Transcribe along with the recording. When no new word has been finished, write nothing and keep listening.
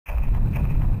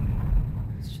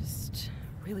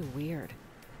really weird.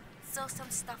 So some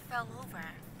stuff fell over.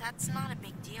 That's not a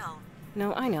big deal.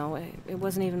 No, I know. It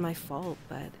wasn't even my fault,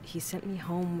 but he sent me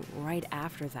home right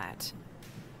after that.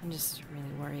 I'm just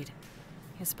really worried.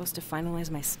 He was supposed to finalize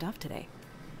my stuff today.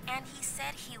 And he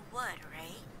said he would,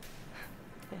 right?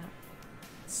 Yeah.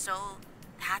 So,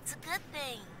 that's a good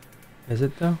thing. Is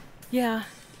it though? Yeah,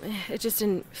 it just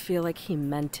didn't feel like he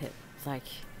meant it. Like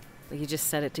he just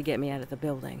said it to get me out of the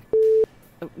building.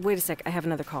 Wait a sec, I have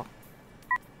another call.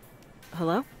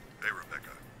 Hello? Hey,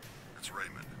 Rebecca. It's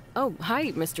Raymond. Oh,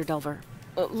 hi, Mr. Delver.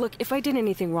 Look, if I did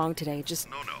anything wrong today, just...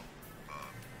 No.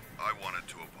 I wanted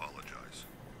to apologize.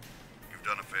 You've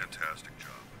done a fantastic job.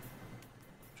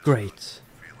 Just Great. not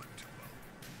feeling too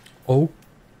well.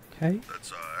 Okay.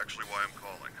 That's actually why I'm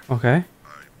calling. Okay.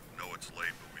 I know it's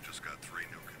late, but we just got 3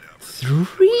 new cadavers. 3? No one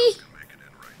else can make it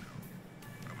in right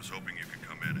now. I was hoping you could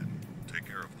come in and take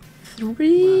care of them.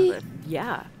 3?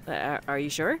 Yeah. Are you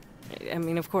sure? I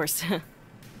mean, of course.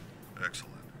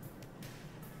 Excellent.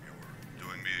 You were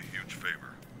doing me a huge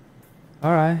favor.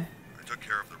 Alright. I took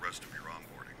care of the rest of your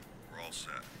onboarding. We're all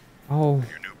set. Oh.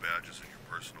 Your new badges in your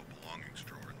personal belongings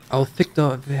drawer in the I'll think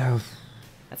the... Yeah.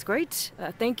 That's great.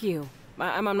 Thank you.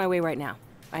 I'm on my way right now.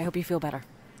 I hope you feel better.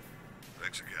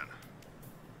 Thanks again.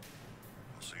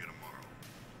 I'll see you tomorrow.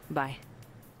 Bye.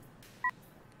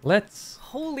 Let's...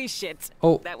 Holy shit.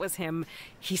 Oh. That was him.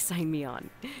 He signed me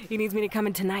on. He needs me to come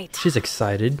in tonight. She's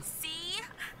excited. See?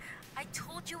 I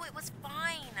told you it was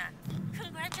fine.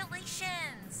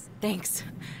 Congratulations. Thanks.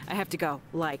 I have to go.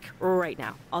 Like, right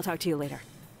now. I'll talk to you later.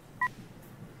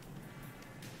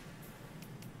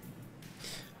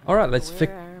 Alright, let's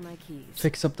Where are my keys?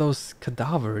 fix up those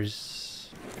cadavers.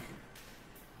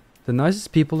 The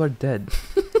nicest people are dead.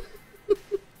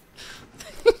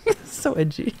 So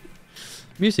edgy.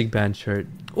 Music band shirt.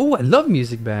 Oh, I love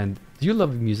music band. Do you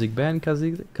love music band,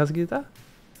 Kazugita?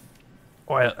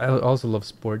 Oh, I also love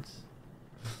sports.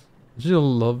 Do you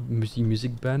love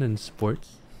music band and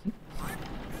sports? What?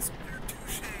 It's We're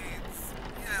Two Shades.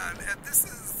 Yeah, and this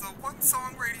is the One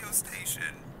Song Radio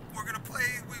Station. We're gonna play.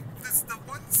 This is the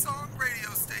One Song Radio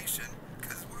Station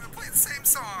because we're gonna play the same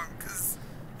song because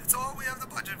it's all we have the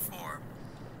budget for.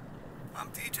 I'm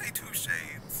DJ Two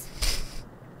Shades.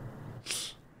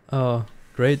 Oh,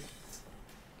 great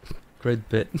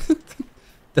bit.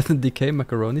 Death and Decay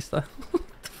macaroni style.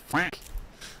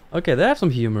 Okay, they have some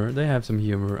humor.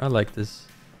 I like this.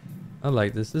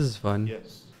 This is fun.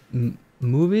 Yes.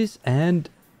 Movies and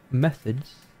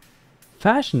methods.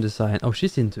 Fashion design. Oh,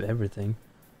 she's into everything.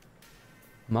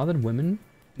 Modern women.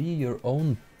 Be your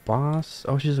own boss.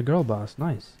 Oh, she's a girl boss.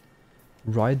 Nice.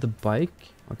 Ride the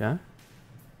bike. Okay.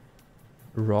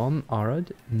 Ron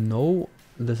Arad. No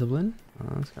discipline. Oh,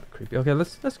 that's kind of creepy. Okay,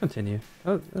 let's continue.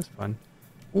 Oh, that's fun.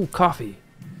 Oh, coffee.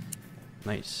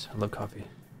 Nice. I love coffee.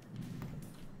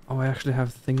 Oh, I actually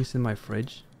have things in my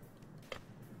fridge.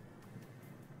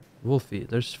 Wolfie,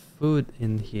 there's food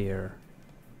in here.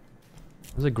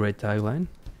 That's a great tagline.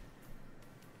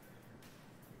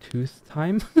 Tooth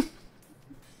time? Tooth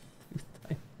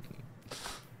time.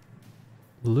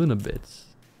 Luna bits.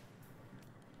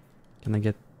 Can I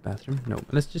get bathroom? No,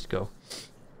 let's just go.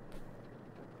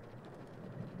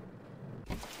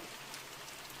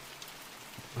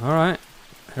 Alright,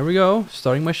 here we go.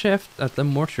 Starting my shift at the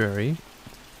mortuary.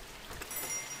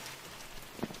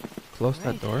 Close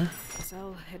that door. Guess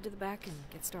I'll head to the back and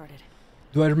get started.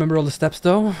 Do I remember all the steps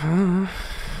though?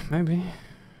 Maybe.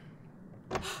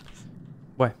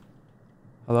 What?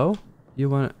 Hello? You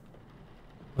wanna...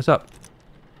 What's up?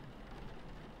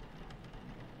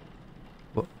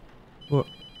 What?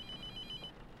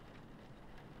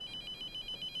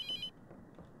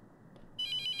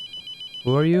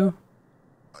 Who are you?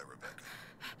 Hi, Rebecca.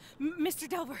 Mr.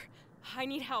 Delver, I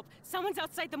need help. Someone's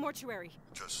outside the mortuary.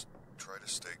 Just try to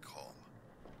stay calm.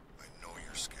 I know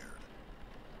you're scared.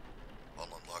 I'll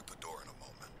unlock the door in a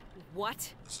moment.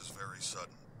 What? This is very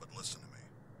sudden, but listen to me.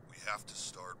 We have to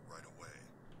start right away.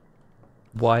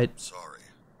 What? Sorry.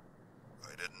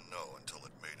 I didn't know until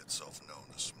it made itself known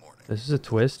this morning. This is a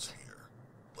twist. Here,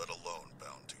 let alone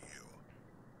bound to you.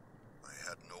 I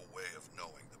had no way of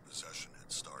knowing the possession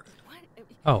had started. What?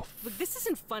 Oh. Look, this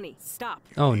isn't funny. Stop.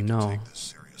 Oh You need to no. take this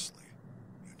seriously.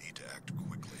 You need to act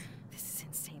quickly. This is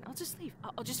insane. I'll just leave.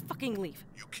 I'll just fucking leave.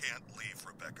 You can't leave,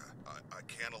 Rebecca. I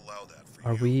can't allow that for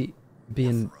Are you. we or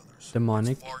being for others.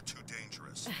 demonic? It's far too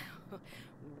dangerous.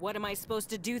 What am I supposed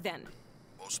to do then?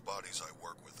 Most bodies I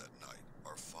work with at night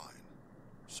are fine,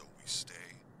 so we stay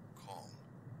calm,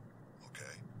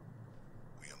 okay?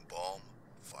 We embalm,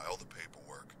 file the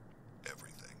paperwork,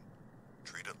 everything.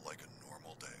 Treat it like a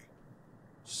normal day.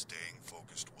 Staying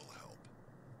focused will help.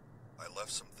 I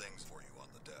left some things for you on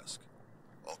the desk.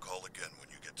 I'll call again when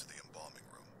you get to the embalming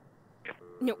room.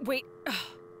 No, wait. Ugh,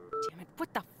 damn it.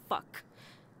 What the fuck?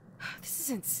 This is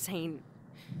insane.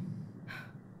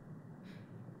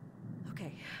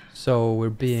 Okay. So we're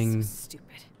This being is so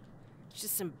stupid. It's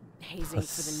just some hazing for the new girl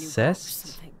or possessed?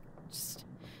 something. Just Is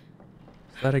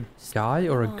that a guy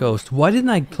or a ghost? Why didn't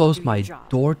I do close your my job.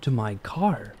 door to my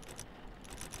car?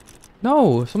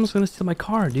 No, someone's gonna steal my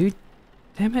car, dude.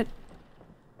 Damn it.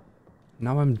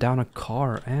 Now I'm down a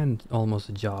car and almost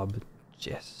a job.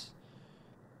 Yes.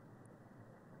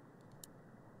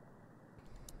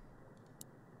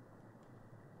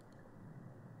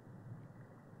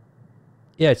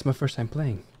 Yeah, it's my first time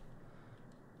playing.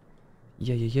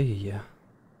 Yeah.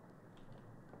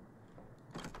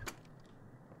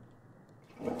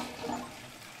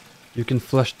 You can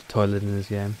flush the toilet in this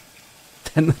game.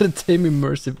 10 out of 10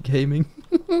 immersive gaming.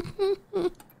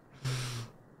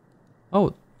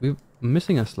 Oh, we're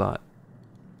missing a slot.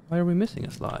 Why are we missing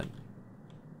a slot?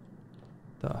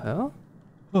 The hell?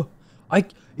 Oh,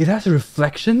 it has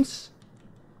reflections?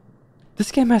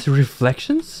 This game has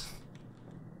reflections?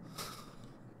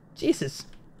 Jesus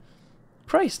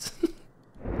Christ.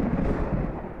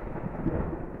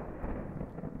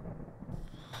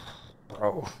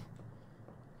 Bro.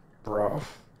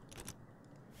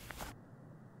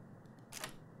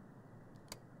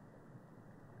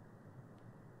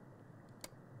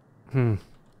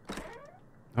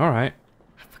 Alright.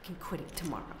 I'm fucking quitting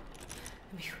tomorrow.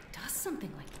 I mean, who does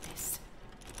something like this?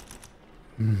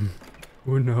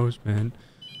 Who knows, man?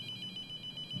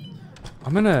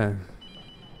 I'm gonna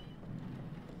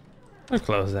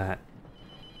close that.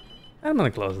 I'm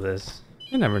gonna close this.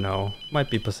 You never know. Might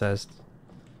be possessed.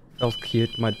 Felt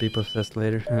cute, might be possessed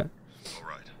later. All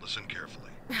right, listen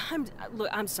carefully. Look,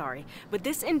 I'm sorry, but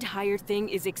this entire thing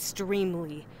is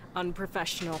extremely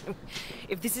unprofessional.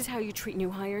 If this is how you treat new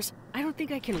hires, I don't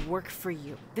think I can work for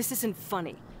you. This isn't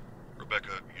funny.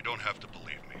 Rebecca, you don't have to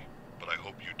believe me, but I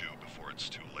hope you do before it's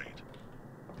too late.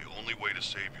 The only way to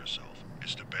save yourself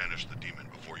is to banish the demon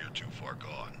before you're too far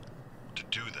gone. To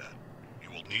do that, you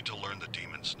will need to learn the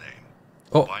demon's name,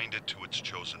 bind it to its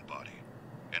chosen body,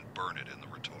 and burn it in the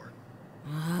retort.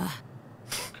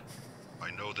 Look, I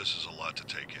know this is a lot to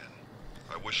take in.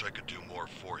 I wish I could do more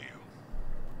for you.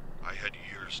 I had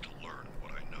years to learn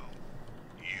what I know.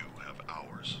 You have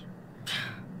hours.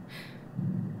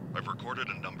 I've recorded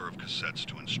a number of cassettes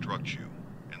to instruct you,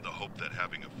 in the hope that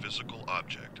having a physical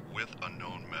object with a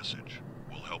known message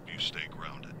will help you stay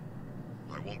grounded.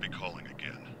 I won't be calling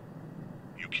again.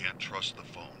 You can't trust the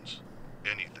phones.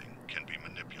 Anything can be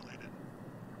manipulated.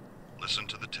 Listen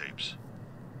to the tapes.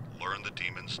 Learn the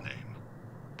demon's name.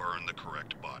 Burn the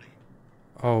correct body.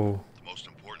 Oh. The most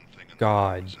important thing in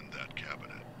God. is in that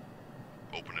cabinet.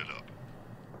 Open it up.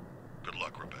 Good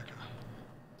luck, Rebecca.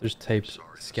 There's tapes Sorry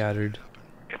this scattered.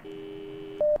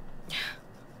 happened.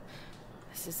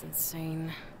 This is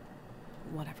insane.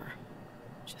 Whatever.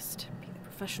 Just be the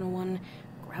professional one,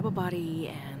 grab a body,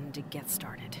 and get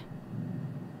started.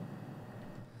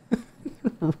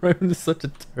 Ryan is such a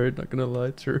turd, not gonna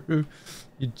lie, true.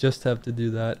 You just have to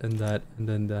do that and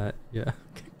then that. Yeah.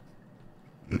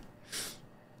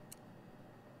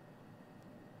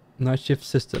 Night shift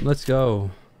system, let's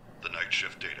go. The Night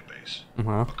Shift Database.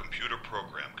 Uh-huh. A computer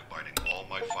program combining all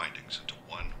my findings into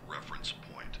one reference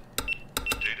point.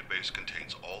 The database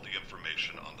contains all the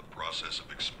information on the process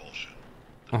of expulsion,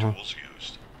 the tools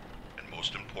used, and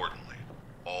most importantly,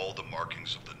 all the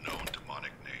markings of the known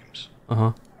demonic names.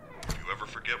 Uh-huh. If you ever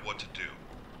forget what to do,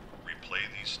 replay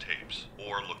these tapes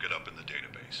or look it up in the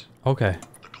database. Okay.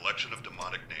 The collection of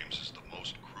demonic names is the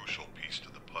most crucial piece to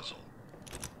the puzzle.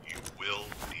 You will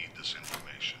need this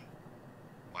information.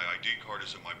 My ID card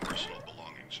is in my personal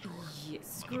belongings drawer. Yeah, On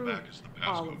screw the back is the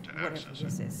all passcode of to whatever access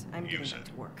this it. is. I'm getting Use back it.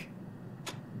 to work.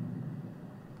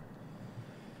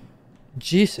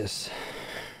 Jesus.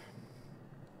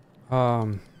 Huh.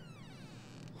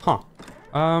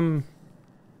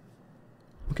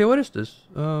 Okay, what is this?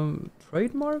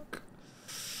 Trademark?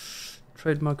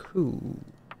 Trademark who?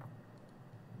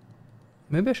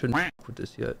 Maybe I shouldn't f with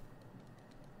this yet.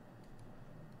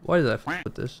 Why did I f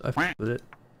with this? I f with it.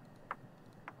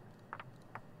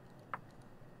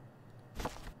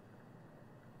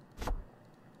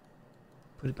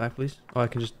 Put it back, please. Oh, I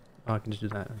can just do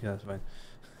that. Okay, that's fine.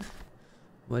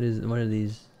 What are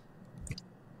these?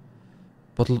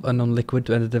 Bottle of unknown liquid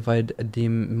to identify a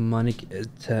demonic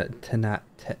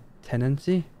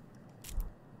tenancy?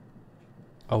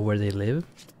 Oh, where they live?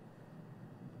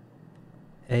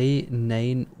 A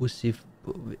Nain Usif.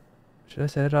 Should I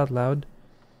say it out loud?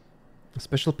 A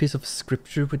special piece of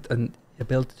scripture with an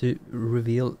ability to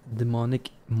reveal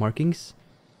demonic markings.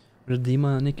 The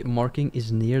demonic marking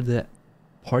is near the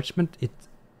parchment.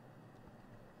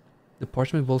 The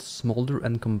parchment will smolder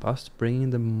and combust,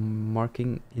 bringing the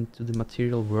marking into the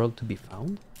material world to be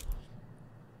found.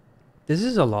 This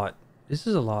is a lot. This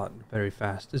is a lot. Very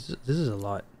fast. This is a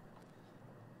lot.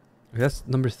 That's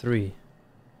number 3.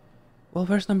 Well,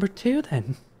 where's number 2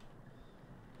 then?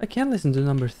 I can't listen to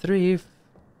number 3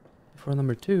 before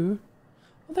number 2.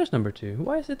 Well, there's number 2.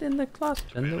 Why is it in the closet?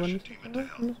 To banish a demon to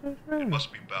hell, it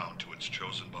must be bound to its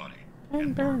chosen body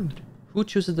And burned. Who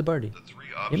chooses the body? The 3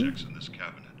 objects in this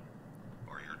cabinet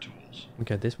are your tools.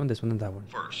 Okay, this one, and that one.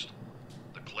 First,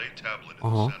 the clay tablet in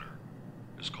the center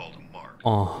is called a mark.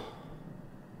 Oh.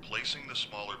 Placing the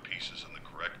smaller pieces in the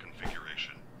correct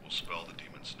configuration will spell the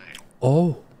demon's name.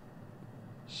 Oh.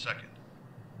 Second,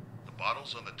 the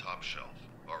bottles on the top shelf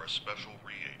are a special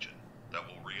reagent that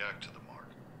will react to the mark.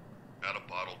 Add a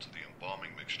bottle to the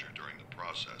embalming mixture during the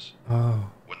process.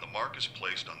 Oh. When the mark is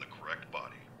placed on the correct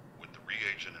body with the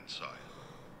reagent inside,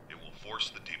 it will force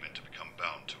the demon to become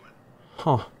bound to it.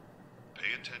 Huh.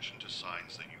 Pay attention to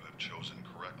signs that you have chosen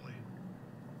correctly.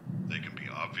 They can be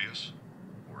obvious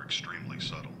or extremely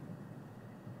subtle.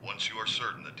 Once you are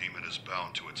certain the demon is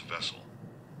bound to its vessel,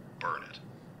 burn it.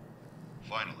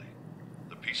 Finally,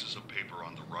 the pieces of paper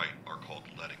on the right are called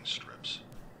letting strips.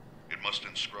 It must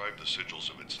inscribe the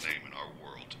sigils of its name in our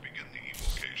world to begin the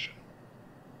evocation.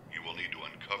 You will need to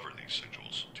uncover these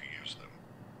sigils to use them.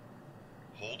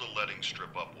 Hold a letting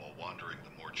strip up while wandering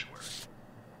the mortuary.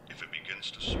 If it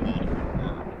begins to smolder and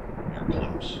burn, you're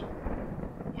close.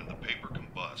 When the paper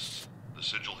combusts, the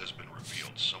sigil has been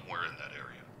revealed somewhere in that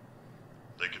area.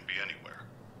 They can be anywhere,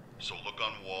 so look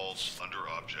on walls, under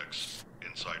objects,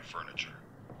 inside furniture,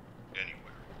 anywhere.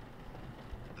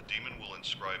 The demon will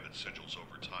inscribe its sigils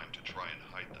over time to try and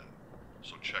hide them,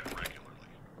 so check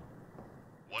regularly.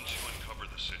 Once you uncover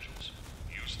the sigils,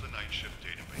 use the night shift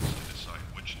database to decide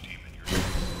which demon you're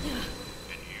dealing with,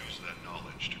 and use that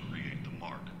knowledge to create the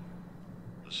mark.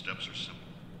 The steps are simple.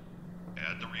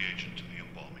 Add the reagent to the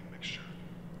embalming mixture.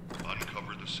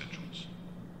 Uncover the sigils.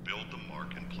 Build the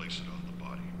mark and place it on the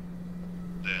body.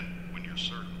 Then, when you're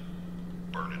certain,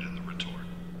 burn it in the retort.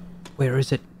 Where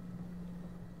is it?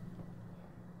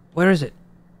 Where is it?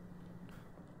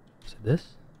 Is it this?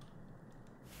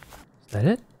 Is that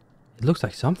it? It looks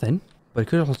like something, but it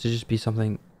could also just be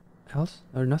something else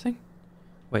or nothing.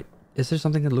 Wait, is there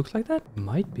something that looks like that?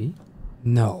 Might be.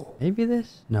 No. Maybe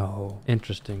this? No.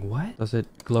 Interesting. What? Does it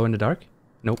glow in the dark?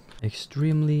 Nope.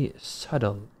 Extremely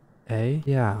subtle. Eh?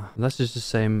 Yeah. That's just the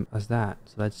same as that.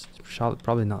 So that's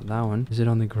probably not that one. Is it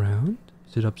on the ground?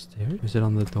 Is it upstairs? Is it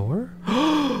on the door?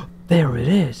 There it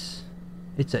is.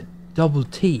 It's a double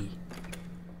T.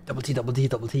 Double T, double T,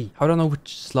 double T. I don't know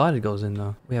which slot it goes in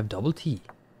though. We have double T.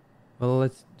 Well,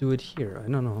 let's do it here. I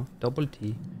don't know. Double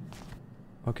T.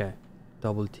 Okay.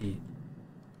 Double T.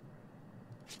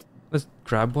 Let's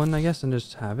grab one, I guess, and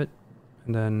just have it.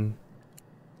 And then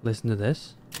listen to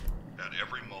this. At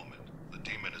every moment, the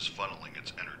demon is funneling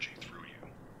its energy through you,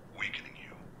 weakening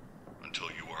you, until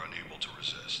you are unable to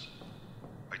resist.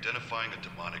 Identifying a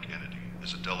demonic entity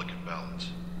is a delicate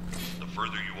balance. The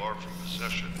further you are from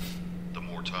possession, the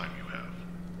more time you have.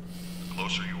 The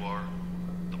closer you are,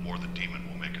 the more the demon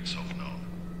will make itself known,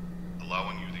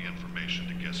 allowing you the information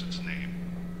to guess its name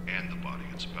and the body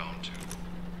it's bound to.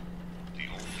 The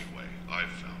only way I've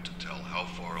found to tell how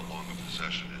far along a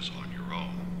possession is on your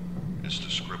own is to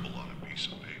scribble on a piece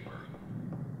of paper.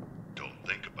 Don't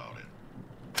think about it.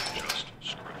 Just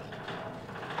scribble.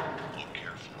 Look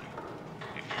carefully.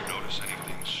 If you notice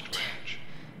anything strange,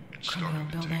 it's starting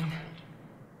to take hold.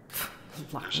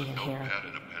 Lock There's me a in here. notepad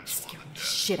and a pencil on the desk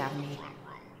Shit out of in the me. front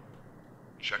room.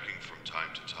 Checking from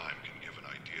time to time can give an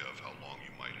idea of how long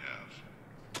you might have.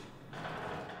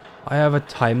 I have a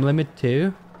time limit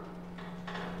too.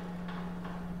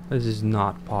 This is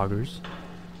not poggers.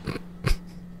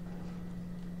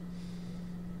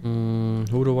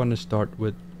 Who do I want to start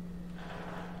with?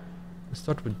 Let's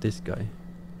start with this guy.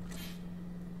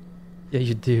 Yeah,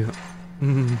 you do.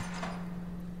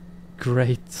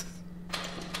 Great.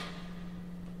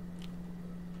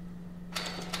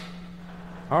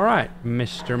 Alright,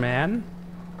 Mr. Man.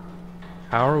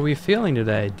 How are we feeling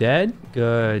today? Dead?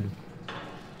 Good.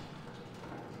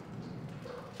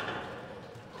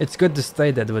 It's good to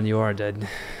stay dead when you are dead.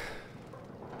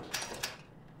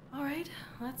 Alright,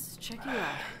 let's check you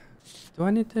out. Do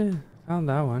I need to... Found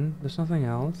that one. There's nothing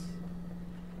else.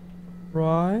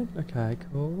 Right. Okay,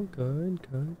 cool. Good,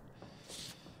 good.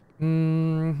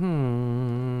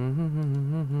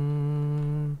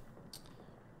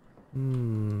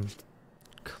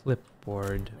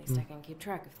 Clipboard. At least I can keep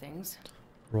track of things.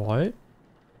 Right.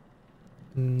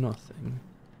 Nothing.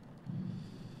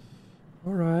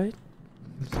 Alright.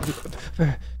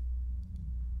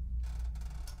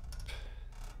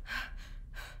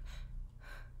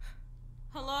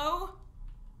 Hello?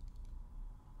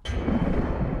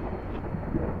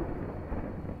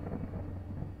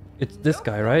 It's this Nope.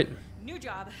 guy, right? New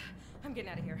job. I'm getting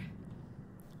out of here.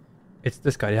 It's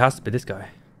this guy. It has to be this guy.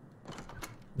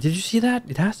 Did you see that?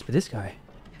 It has to be this guy.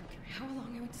 I don't care how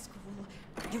long I went to school.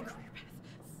 New career path.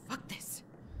 Fuck this.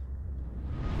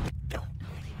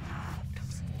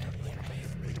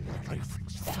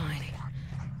 Fine.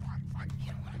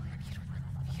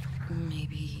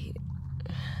 Maybe.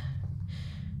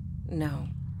 No.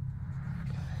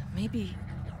 Maybe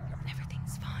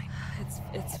everything's fine.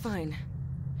 It's fine.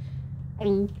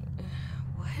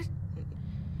 What?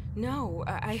 No,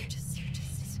 I'm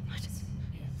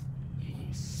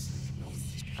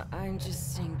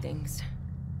just saying things.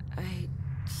 I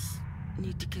just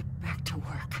need to get back to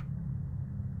work.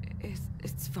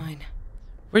 It's fine.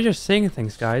 We're just saying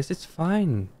things, guys. It's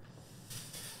fine.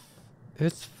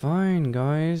 It's fine,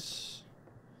 guys.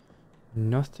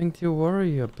 Nothing to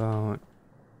worry about.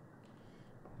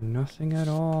 Nothing at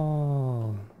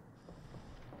all.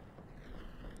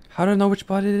 How do I know which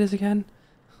body it is again?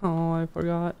 Oh, I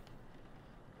forgot.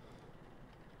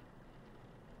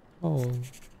 Oh.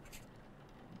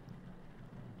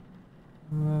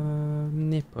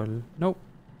 Nipple. Nope.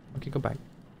 Okay, go back.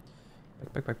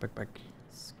 Back.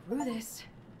 Screw this.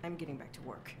 I'm getting back to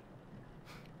work.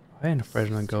 I ain't afraid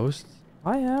of a ghost.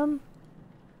 I am.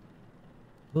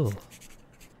 Ugh.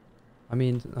 I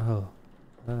mean, a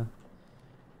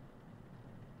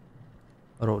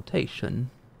rotation.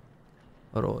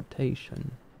 A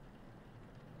rotation.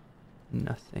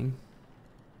 Nothing.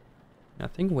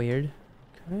 Nothing weird.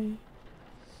 Okay.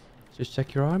 Just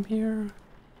check your arm here.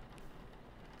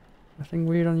 Nothing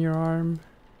weird on your arm.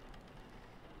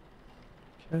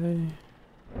 Okay.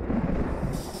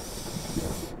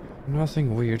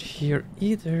 Nothing weird here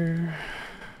either.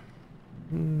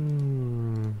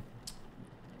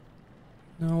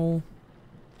 No.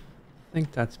 I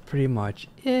think that's pretty much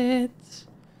it.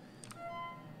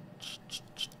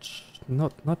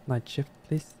 Not night shift,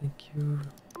 please. Thank you.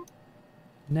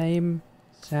 Name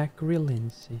Zachary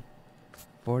Lindsay.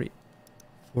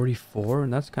 44,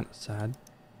 and that's kind of sad.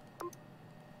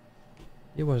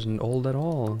 He wasn't old at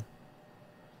all.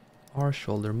 R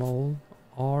shoulder mole.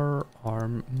 R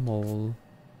arm mole.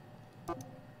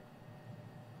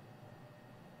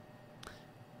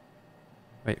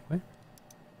 Wait, what?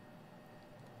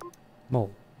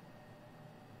 Mole.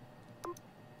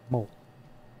 Mole.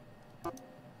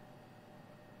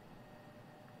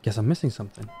 Guess I'm missing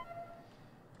something.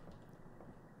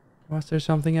 Was there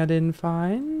something I didn't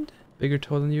find? Bigger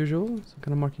toe than usual? Some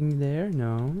kind of marking there?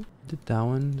 No. Did that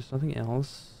one. There's nothing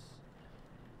else.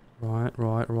 Right.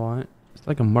 It's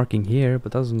like a marking here,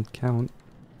 but doesn't count.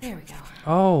 There we go.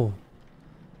 Oh!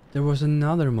 There was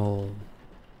another mole.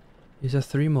 He's a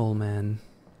 3 mole man.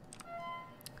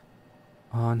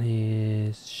 On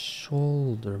his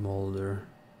shoulder molder.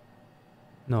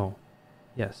 No.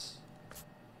 Yes.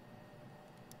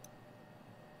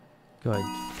 Good.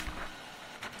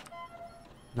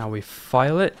 Now we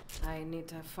file it. I need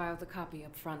to file the copy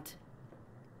up front.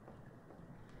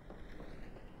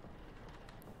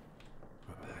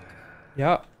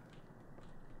 Yeah.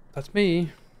 That's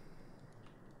me.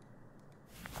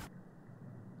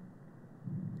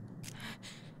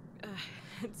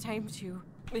 Time to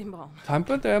embalm. Time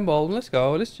to the embalm. Let's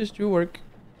go. Let's just do work.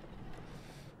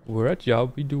 We're at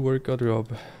job. We do work at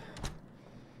job.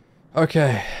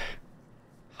 Okay.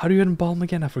 How do you embalm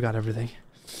again? I forgot everything.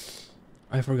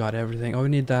 Oh, we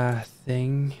need that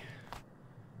thing.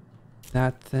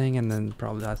 That thing, and then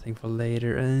probably that thing for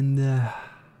later. And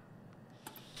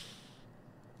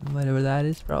whatever that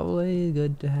is, probably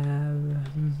good to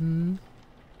have.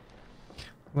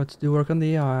 Let's do work on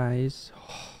the eyes.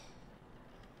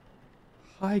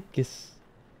 Hi,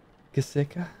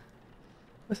 Gisika.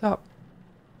 What's up?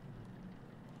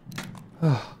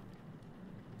 Oh,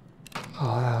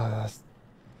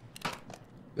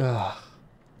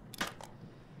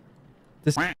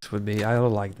 this would be. I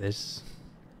don't like this.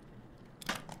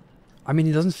 I mean,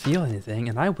 he doesn't feel anything,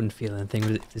 and I wouldn't feel anything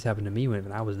if this happened to me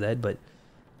when I was dead. But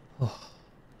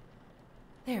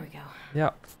There we go.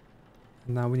 yeah.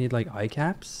 Now we need like eye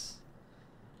caps.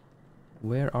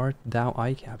 Where art thou,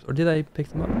 eye caps? Or did I pick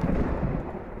them up?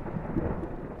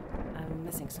 I'm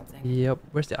missing something. Yep.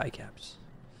 Where's the eye caps?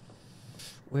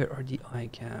 Where are the eye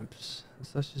caps?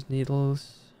 Such as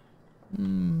needles.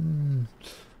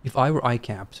 If I were eye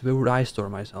caps, where would I store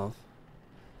myself?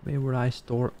 Where would I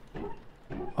store?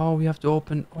 Oh, we have to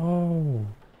open. Oh.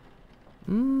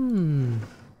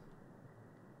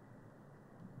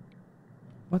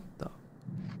 What the?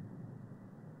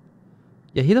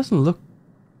 Yeah, he doesn't look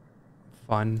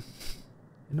fun.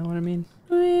 You know what I mean?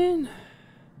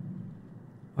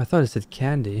 I thought it said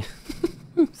candy.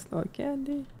 It's not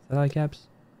candy. Is that eye caps?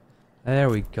 There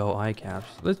we go, eye caps.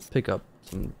 Let's pick up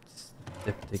some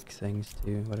diptych things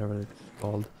too, whatever it's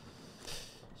called.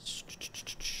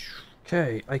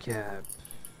 Okay, eye cap.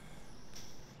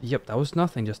 Yep, that was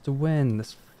nothing, just a win.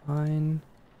 That's fine.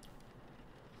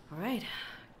 Alright.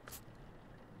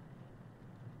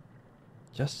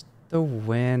 Just the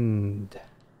wind.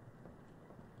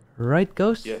 Right,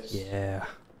 Ghost? Yes. Yeah.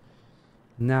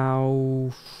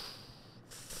 Now...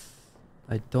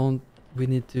 I don't... We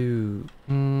need to...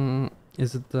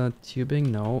 is it the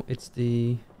tubing? No, it's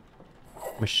the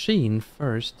machine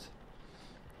first.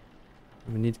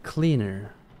 We need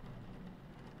cleaner.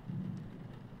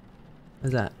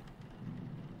 What's that?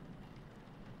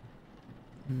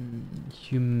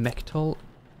 Humectal?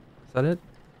 Is that it?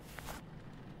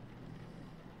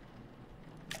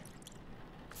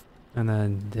 And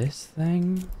then this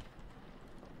thing?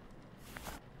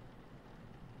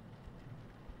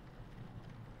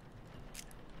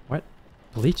 What?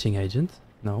 Bleaching agent?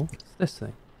 No, it's this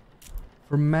thing.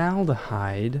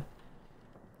 Formaldehyde.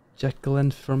 Jekyll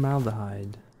and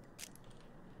formaldehyde.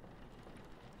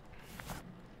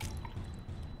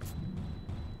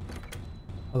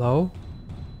 Hello?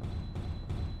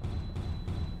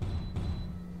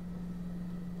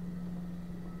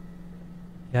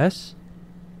 Yes?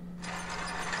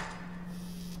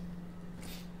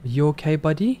 Are you okay,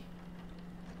 buddy?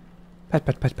 Pet,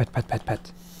 pet, pet, pet, pet, pet,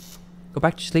 pet. Go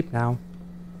back to sleep now.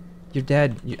 You're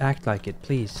dead. You act like it,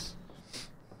 please.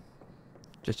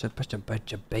 Just a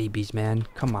bunch of babies, man.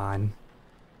 Come on.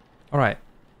 Alright.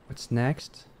 What's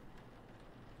next?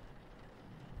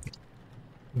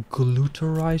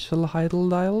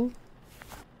 Glutarylhydrolidal?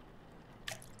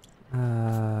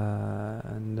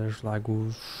 And there's like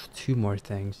 2 more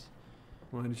things.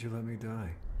 Why did you let me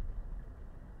die?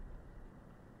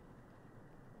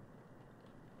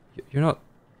 You're not...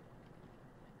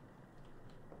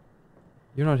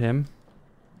 You're not him.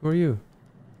 Who are you?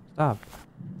 Stop.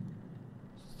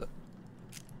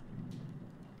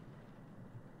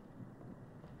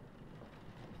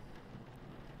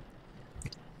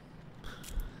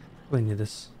 Do I need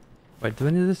this? Wait, do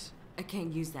I need this? I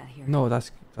can't use that here. No,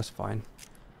 that's fine.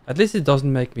 At least it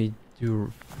doesn't make me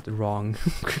do the wrong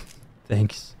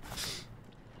things.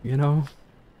 You know?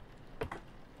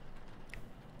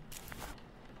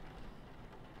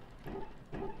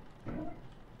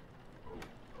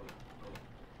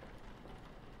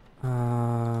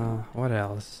 What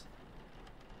else?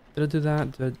 Did I do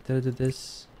that? Did I do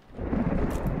this?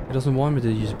 It doesn't want me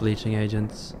to use bleaching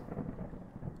agents.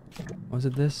 Was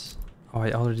it this? Oh,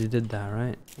 I already did that,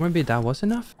 right? Maybe that was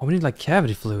enough? Oh, we need like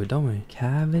cavity fluid, don't we?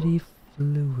 Cavity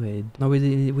fluid. No, we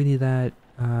need that,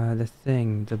 the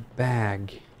thing, the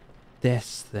bag.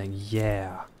 This thing,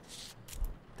 yeah.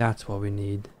 That's what we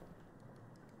need.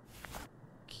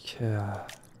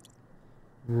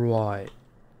 Right.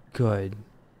 Good.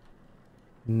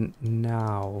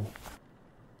 Now.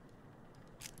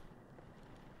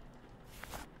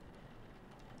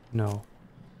 No.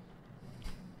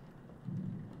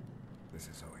 This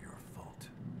is all your fault.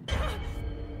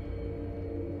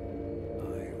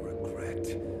 I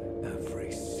regret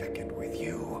every second with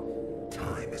you.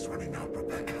 Time is running out,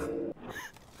 Rebecca.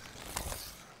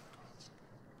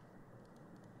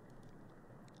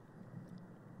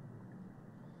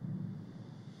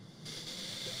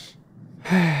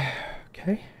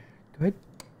 Okay. Good.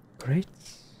 Great.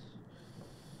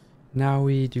 Now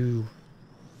we do...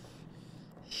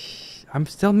 I'm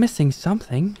still missing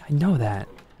something. I know that.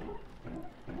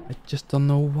 I just don't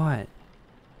know what.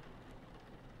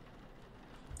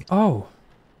 Oh.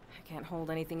 I can't hold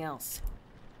anything else.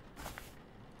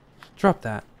 Drop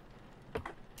that.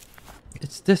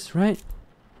 It's this, right?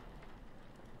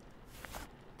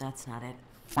 That's not it.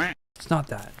 It's not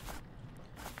that.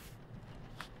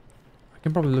 I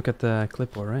can probably look at the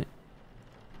clipboard, right?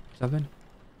 Something?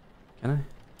 Can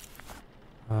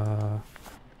I?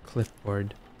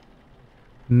 Clipboard.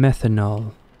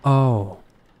 Methanol. Oh.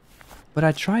 But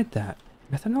I tried that.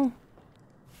 Methanol?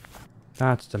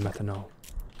 That's the methanol.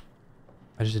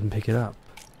 I just didn't pick it up.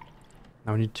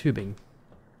 Now we need tubing.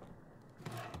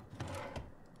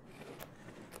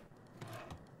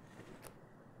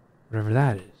 Whatever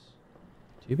that is.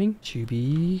 Tubing?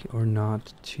 Tubey or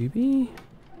not tubey?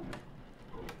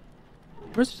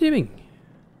 Where's the tubing?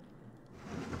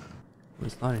 Well,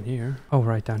 it's not in here. Oh,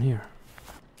 right down here.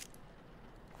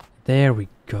 There we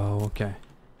go. Okay.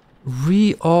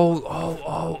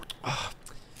 Oh.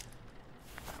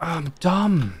 I'm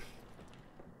dumb.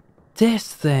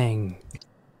 this thing.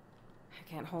 I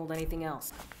can't hold anything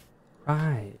else.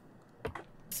 Right.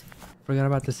 Forgot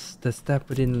about this. The step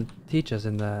we didn't teach us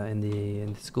in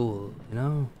the school. You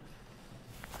know.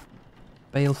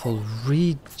 Baleful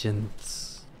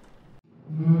regents.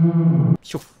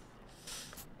 Shoo.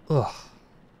 Ugh.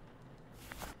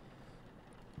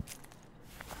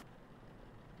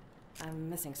 I'm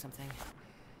missing something.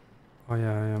 Oh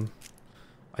yeah, I am.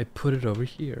 I put it over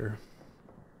here.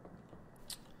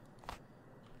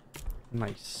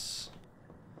 Nice.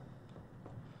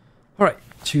 Alright,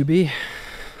 Tubey.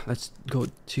 Let's go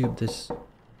tube this.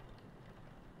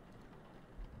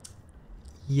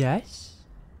 Yes?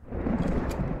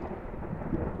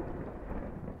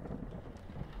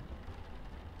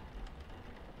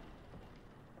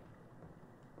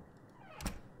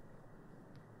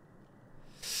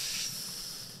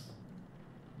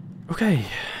 Okay.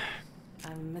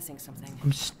 I'm missing something.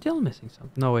 I'm still missing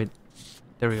something. No, wait.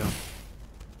 There we go.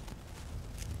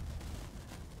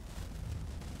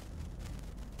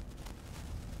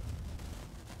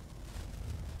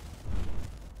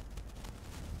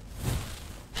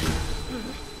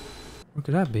 What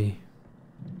could that be?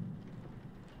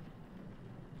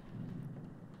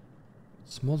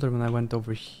 It smoldered when I went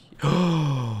over here.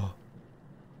 Oh!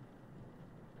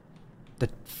 That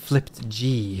flipped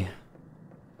G.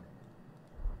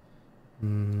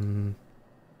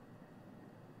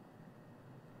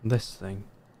 This thing.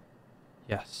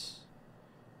 Yes.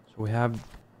 So we have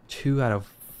 2 out of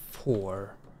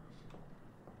 4.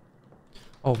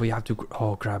 Oh, we have to.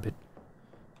 Oh, grab it.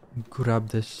 Grab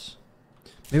this.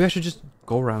 Maybe I should just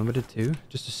go around with it too,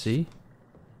 just to see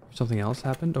if something else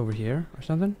happened over here or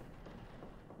something.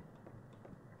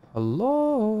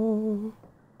 Hello.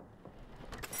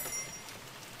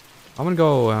 I'm gonna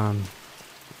go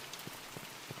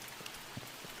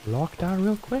lock that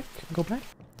real quick and go back.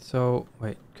 So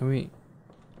wait, can we?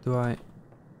 Do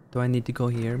I need to go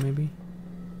here maybe?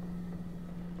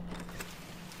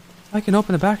 I can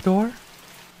open the back door.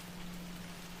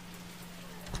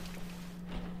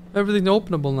 Everything's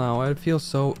openable now. I feel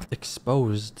so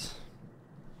exposed.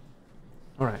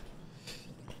 Alright.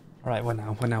 Alright, what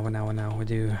now? What now? We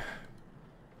do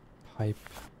pipe.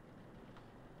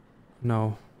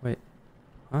 No, wait.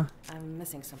 Huh? I'm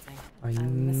missing something. I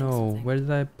I'm missing know. something. Where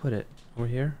did I put it? Over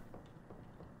here?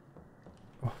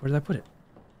 Oh, where did I put it?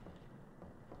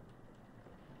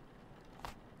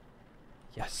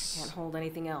 Yes. Can't hold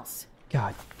anything else.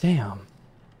 God damn.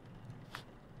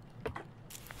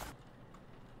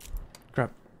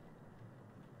 Crap.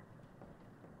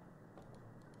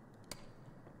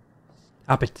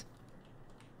 Stop it.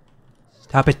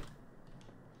 Stop it.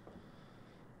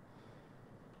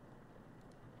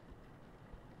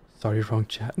 Sorry, wrong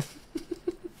chat.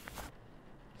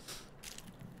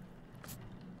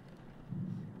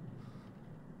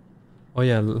 Oh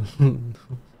yeah.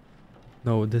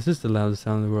 No, this is the loudest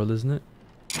sound in the world, isn't it?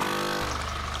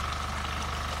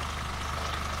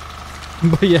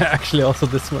 But yeah, actually also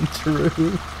this one true.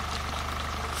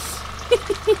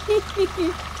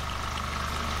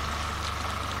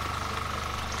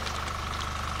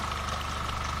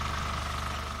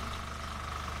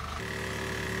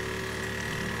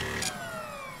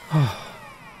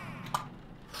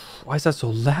 Why is that so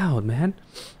loud, man?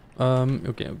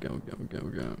 Okay.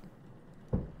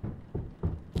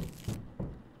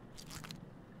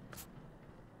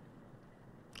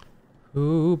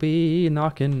 Who be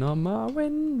knocking on my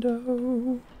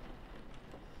window?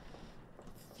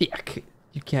 Yuck.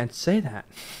 You can't say that.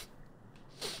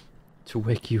 To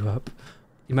wake you up.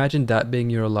 Imagine that being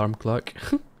your alarm clock.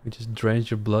 It just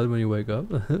drains your blood when you wake up.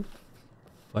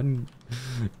 Fun.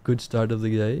 Good start of the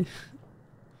day.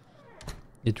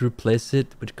 It replaces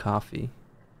it with coffee.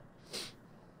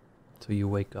 So you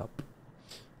wake up.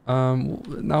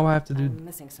 Now I have to do I'm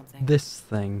missing something. this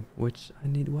thing, which I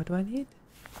need. What do I need?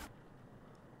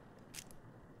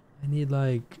 I need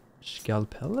like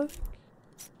scalpel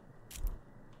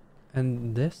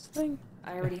and this thing.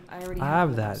 I already I have one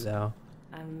of that those. though.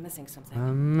 I'm missing something.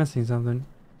 I'm missing something.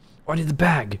 Oh, I need the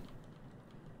bag.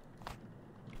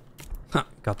 Huh,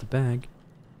 got the bag.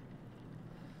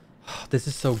 This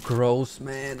is so gross,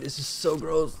 man. This is so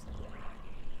gross.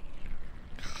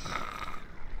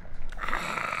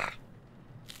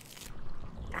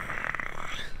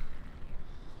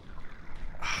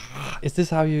 Is this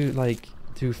how you like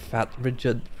do fat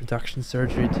reduction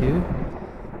surgery too?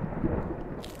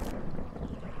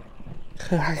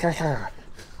 I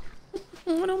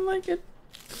don't like it.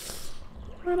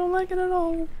 I don't like it at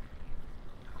all.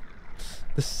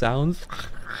 The sounds.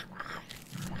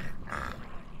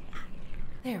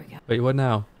 There we go. Wait, what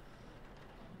now?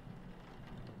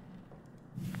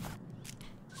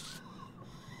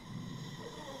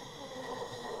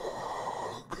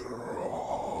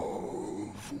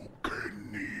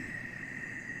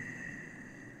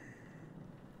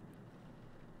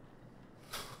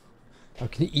 Oh,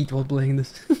 can you eat while playing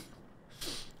this?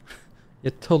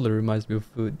 It totally reminds me of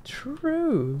food.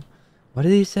 True. What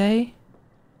did he say?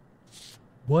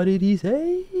 What did he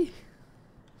say?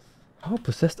 How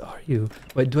possessed are you?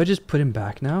 Wait, do I just put him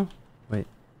back now? Wait,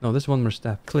 no, there's one more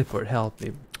step. Clipboard, help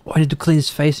me. Oh, I need to clean his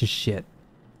face and shit.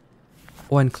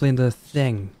 Oh, and clean the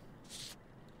thing.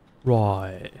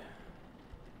 Right.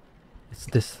 It's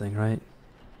this thing, right?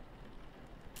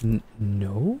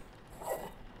 No?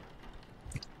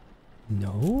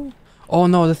 No? Oh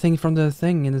no, the thing from the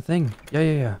thing in the thing. Yeah,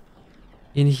 yeah, yeah.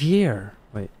 In here.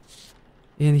 Wait.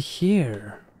 In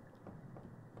here.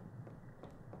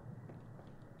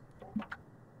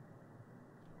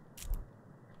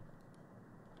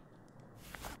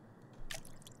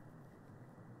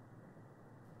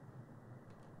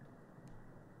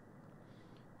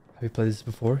 Have you played this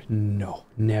before? No,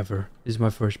 never. This is my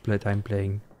first time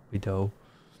playing Widow.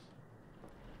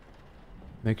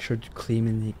 Make sure to clean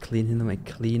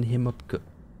him up good.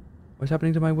 What's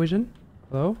happening to my vision?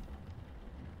 Hello?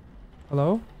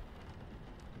 Hello?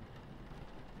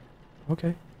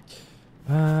 Okay.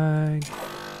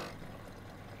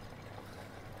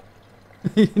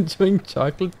 Enjoying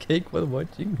chocolate cake while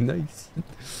watching? Nice.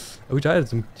 I wish I had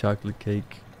some chocolate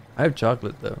cake. I have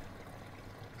chocolate though.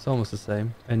 It's almost the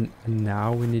same. And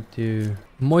now we need to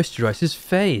moisturize his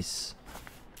face.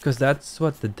 Because that's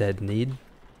what the dead need.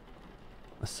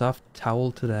 A soft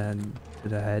towel to the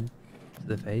head, to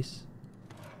the face.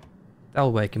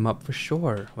 That'll wake him up for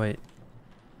sure. Wait.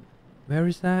 Where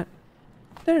is that?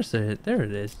 There it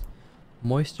is.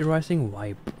 Moisturizing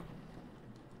wipe.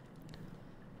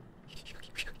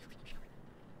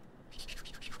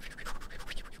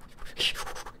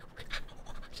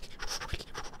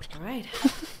 Alright.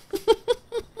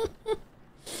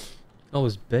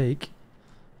 Always bake.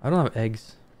 I don't have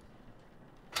eggs.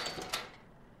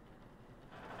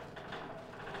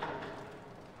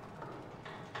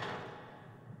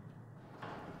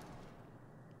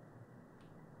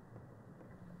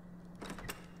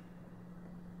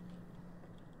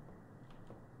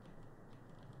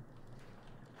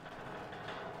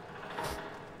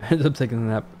 I ended up taking a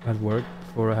nap at work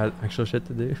before I had actual shit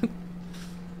to do.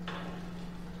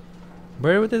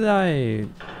 Where did I...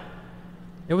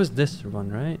 It was this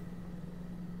one, right?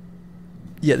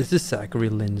 Yeah, this is Zachary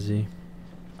Lindsay.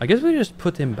 I guess we just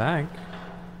put him back,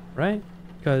 right?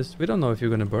 Because we don't know if you're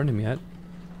gonna burn him yet.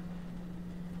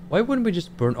 Why wouldn't we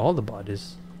just burn all the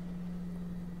bodies?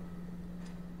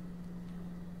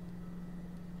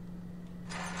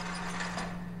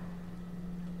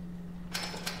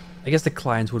 I guess the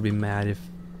clients would be mad if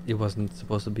it wasn't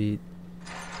supposed to be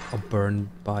a burned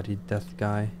body death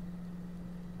guy.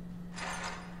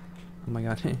 Oh my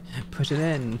god, push it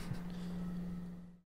in.